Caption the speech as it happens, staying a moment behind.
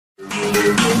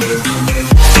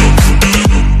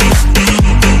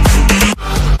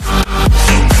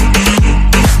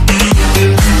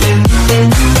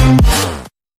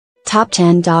Top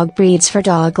 10 dog breeds for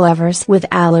dog lovers with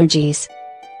allergies.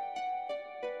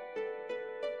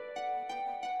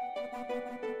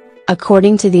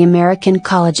 According to the American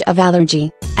College of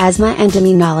Allergy, Asthma and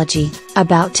Immunology,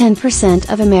 about 10%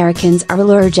 of Americans are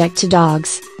allergic to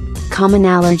dogs. Common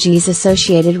allergies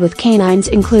associated with canines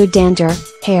include dander,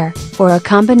 hair, or a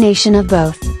combination of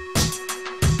both.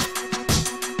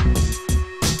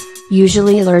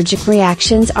 Usually allergic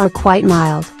reactions are quite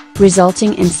mild,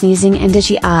 resulting in sneezing and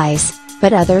itchy eyes,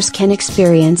 but others can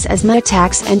experience asthma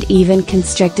attacks and even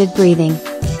constricted breathing.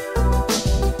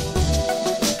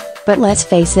 But let's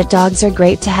face it, dogs are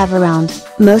great to have around,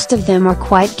 most of them are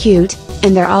quite cute,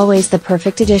 and they're always the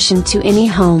perfect addition to any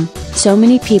home. So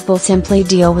many people simply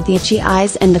deal with the itchy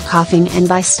eyes and the coughing and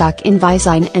buy stock in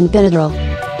Visine and Benadryl.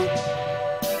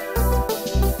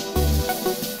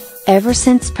 Ever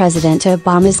since President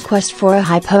Obama's quest for a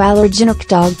hypoallergenic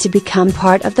dog to become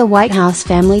part of the White House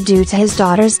family due to his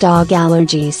daughter's dog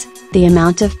allergies, the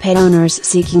amount of pet owners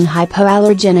seeking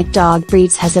hypoallergenic dog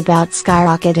breeds has about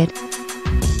skyrocketed.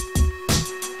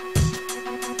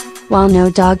 While no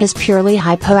dog is purely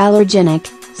hypoallergenic,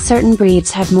 certain breeds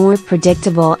have more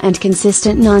predictable and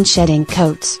consistent non-shedding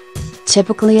coats.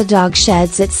 Typically a dog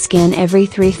sheds its skin every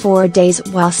 3-4 days,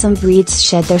 while some breeds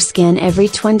shed their skin every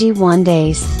 21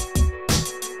 days.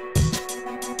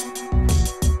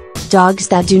 Dogs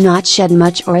that do not shed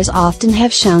much or as often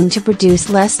have shown to produce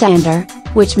less dander,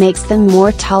 which makes them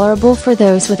more tolerable for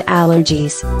those with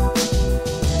allergies.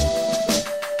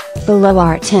 Below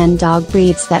are 10 dog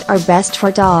breeds that are best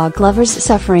for dog lovers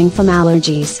suffering from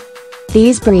allergies.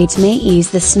 These breeds may ease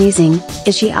the sneezing,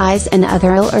 itchy eyes and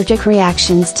other allergic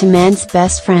reactions to man's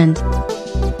best friend.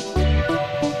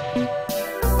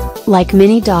 Like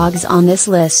many dogs on this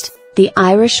list, the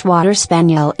Irish Water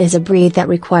Spaniel is a breed that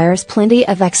requires plenty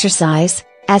of exercise,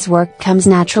 as work comes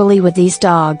naturally with these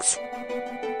dogs.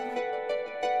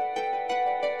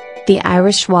 The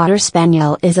Irish Water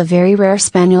Spaniel is a very rare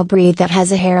spaniel breed that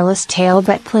has a hairless tail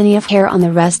but plenty of hair on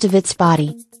the rest of its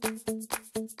body.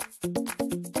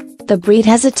 The breed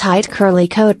has a tight curly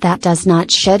coat that does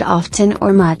not shed often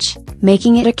or much,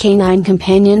 making it a canine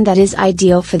companion that is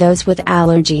ideal for those with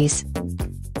allergies.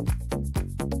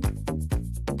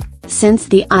 Since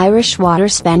the Irish Water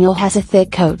Spaniel has a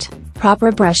thick coat,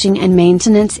 proper brushing and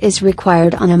maintenance is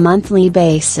required on a monthly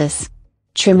basis.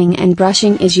 Trimming and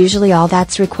brushing is usually all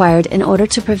that's required in order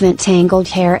to prevent tangled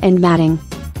hair and matting.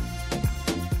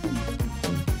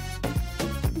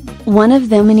 One of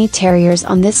the many terriers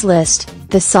on this list,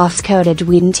 the soft-coated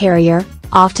Wheaten Terrier,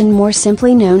 often more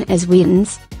simply known as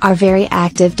Wheatens, are very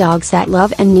active dogs that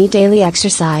love and need daily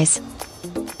exercise.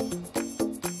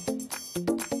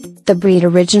 The breed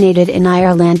originated in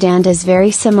Ireland and is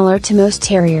very similar to most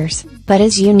terriers, but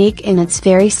is unique in its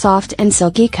very soft and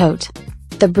silky coat.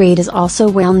 The breed is also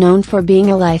well known for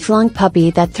being a lifelong puppy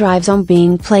that thrives on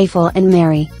being playful and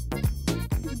merry.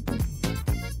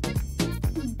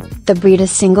 The breed is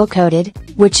single-coated,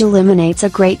 which eliminates a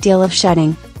great deal of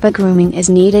shedding, but grooming is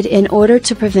needed in order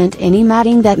to prevent any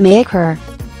matting that may occur.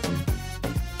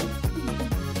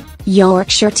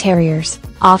 Yorkshire Terriers,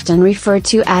 often referred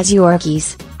to as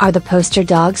Yorkies, are the poster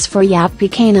dogs for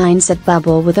yappy canines that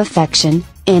bubble with affection,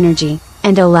 energy,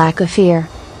 and a lack of fear.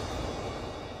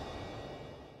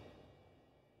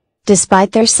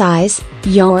 Despite their size,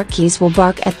 Yorkies will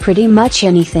bark at pretty much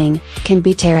anything, can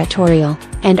be territorial,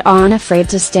 and aren't afraid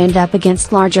to stand up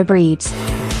against larger breeds.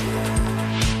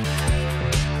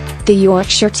 The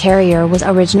Yorkshire Terrier was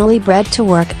originally bred to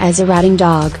work as a ratting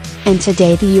dog, and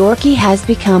today the Yorkie has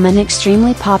become an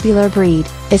extremely popular breed,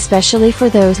 especially for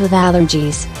those with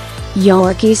allergies.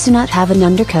 Yorkies do not have an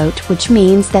undercoat, which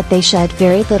means that they shed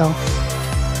very little.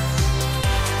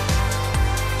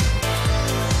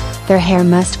 Their hair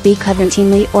must be cut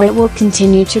routinely or it will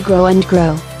continue to grow and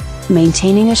grow.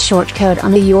 Maintaining a short coat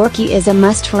on a Yorkie is a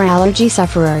must for allergy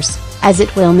sufferers, as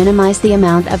it will minimize the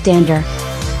amount of dander.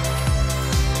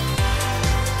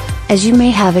 As you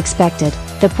may have expected,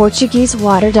 the Portuguese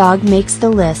Water Dog makes the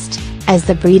list, as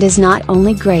the breed is not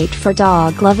only great for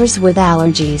dog lovers with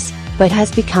allergies, but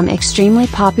has become extremely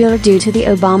popular due to the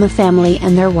Obama family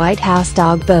and their White House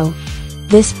dog Bo.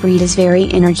 This breed is very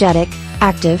energetic,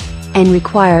 active, and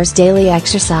requires daily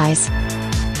exercise.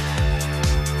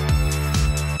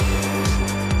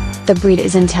 The breed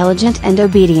is intelligent and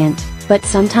obedient, but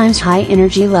sometimes high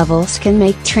energy levels can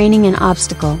make training an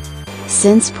obstacle.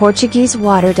 Since Portuguese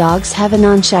water dogs have a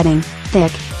non-shedding,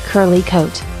 thick, curly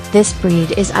coat, this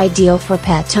breed is ideal for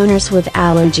pet owners with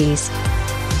allergies.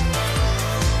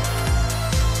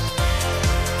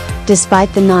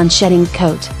 Despite the non-shedding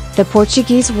coat, the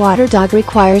Portuguese water dog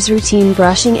requires routine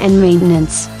brushing and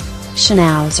maintenance.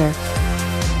 Schnauzer.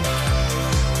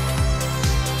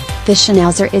 The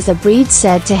Schnauzer is a breed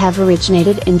said to have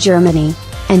originated in Germany,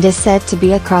 and is said to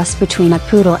be a cross between a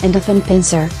poodle and a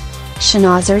Pincer.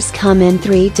 Schnauzers come in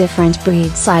 3 different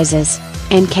breed sizes,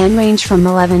 and can range from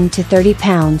 11 to 30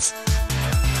 pounds.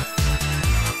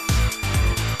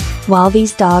 While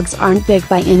these dogs aren't big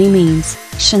by any means,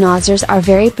 Schnauzers are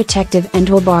very protective and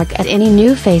will bark at any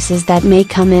new faces that may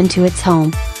come into its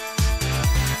home.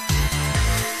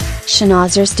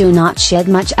 Schnauzers do not shed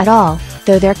much at all,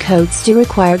 though their coats do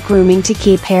require grooming to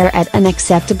keep hair at an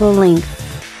acceptable length.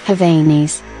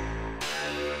 Havanese.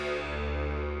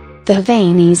 The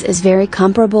Havanese is very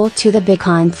comparable to the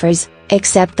Bichon-Frise,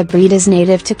 except the breed is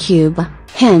native to Cuba,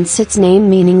 hence its name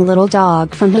meaning little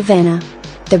dog from Havana.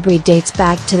 The breed dates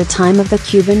back to the time of the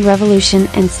Cuban Revolution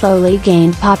and slowly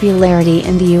gained popularity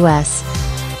in the US.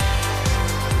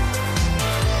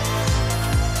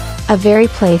 A very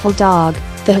playful dog,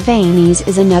 the Havanese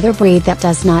is another breed that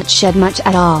does not shed much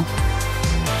at all.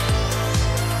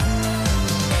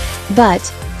 But,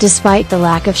 despite the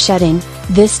lack of shedding,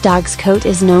 this dog's coat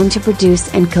is known to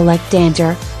produce and collect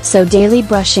dander, so daily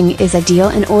brushing is ideal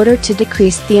in order to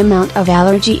decrease the amount of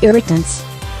allergy irritants.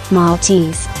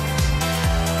 Maltese.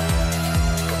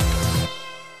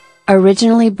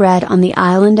 Originally bred on the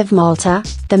island of Malta,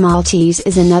 the Maltese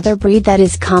is another breed that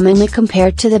is commonly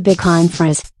compared to the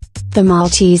Bichon-Frise. The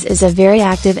Maltese is a very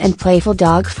active and playful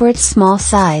dog for its small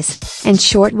size, and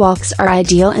short walks are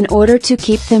ideal in order to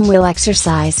keep them well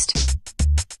exercised.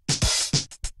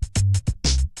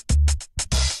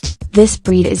 This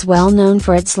breed is well known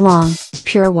for its long,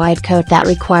 pure white coat that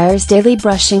requires daily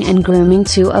brushing and grooming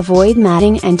to avoid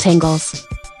matting and tangles.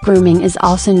 Grooming is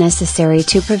also necessary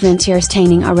to prevent tear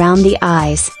staining around the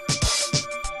eyes.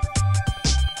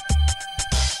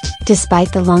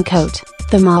 Despite the long coat,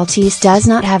 the Maltese does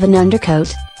not have an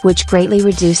undercoat, which greatly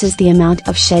reduces the amount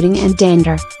of shedding and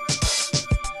dander.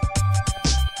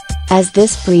 As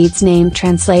this breed's name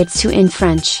translates to in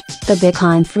French, the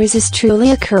Bichon-Frise is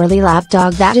truly a curly lap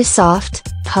dog that is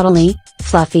soft, cuddly,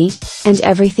 fluffy, and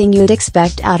everything you'd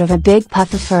expect out of a big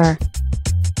puff of fur.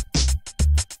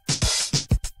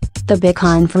 The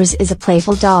Bichon-Frise is a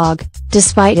playful dog,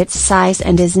 despite its size,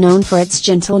 and is known for its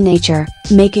gentle nature,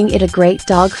 making it a great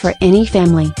dog for any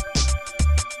family.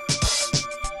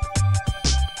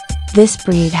 This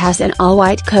breed has an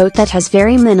all-white coat that has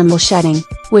very minimal shedding,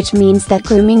 which means that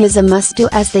grooming is a must-do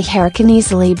as the hair can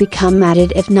easily become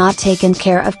matted if not taken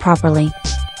care of properly.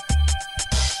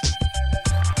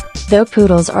 Though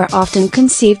poodles are often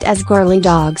conceived as girly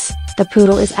dogs, the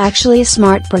poodle is actually a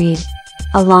smart breed.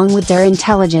 Along with their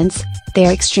intelligence, they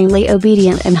are extremely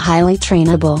obedient and highly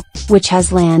trainable, which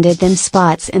has landed them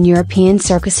spots in European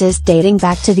circuses dating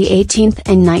back to the 18th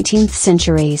and 19th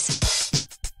centuries.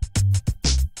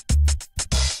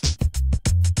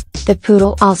 The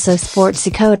poodle also sports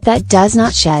a coat that does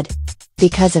not shed.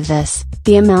 Because of this,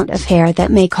 the amount of hair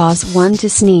that may cause one to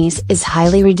sneeze is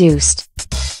highly reduced.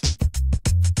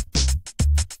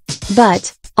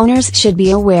 But, owners should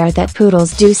be aware that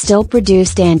poodles do still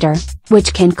produce dander,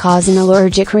 which can cause an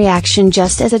allergic reaction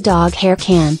just as a dog hair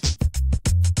can.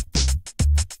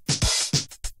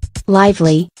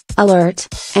 Lively, alert,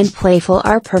 and playful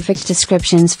are perfect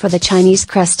descriptions for the Chinese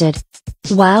Crested.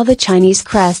 While the Chinese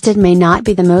Crested may not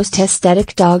be the most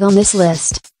aesthetic dog on this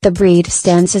list, the breed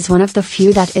stands as one of the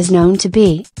few that is known to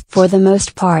be, for the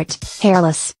most part,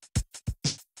 hairless.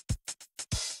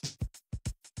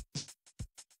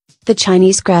 The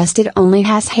Chinese Crested only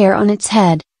has hair on its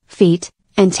head, feet,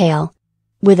 and tail.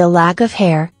 With a lack of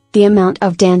hair, the amount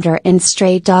of dander in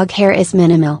stray dog hair is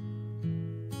minimal.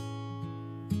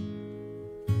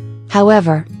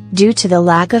 However, due to the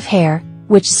lack of hair,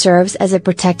 which serves as a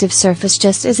protective surface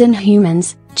just as in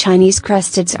humans, Chinese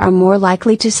Cresteds are more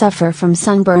likely to suffer from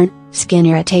sunburn, skin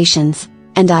irritations,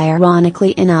 and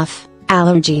ironically enough,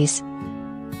 allergies.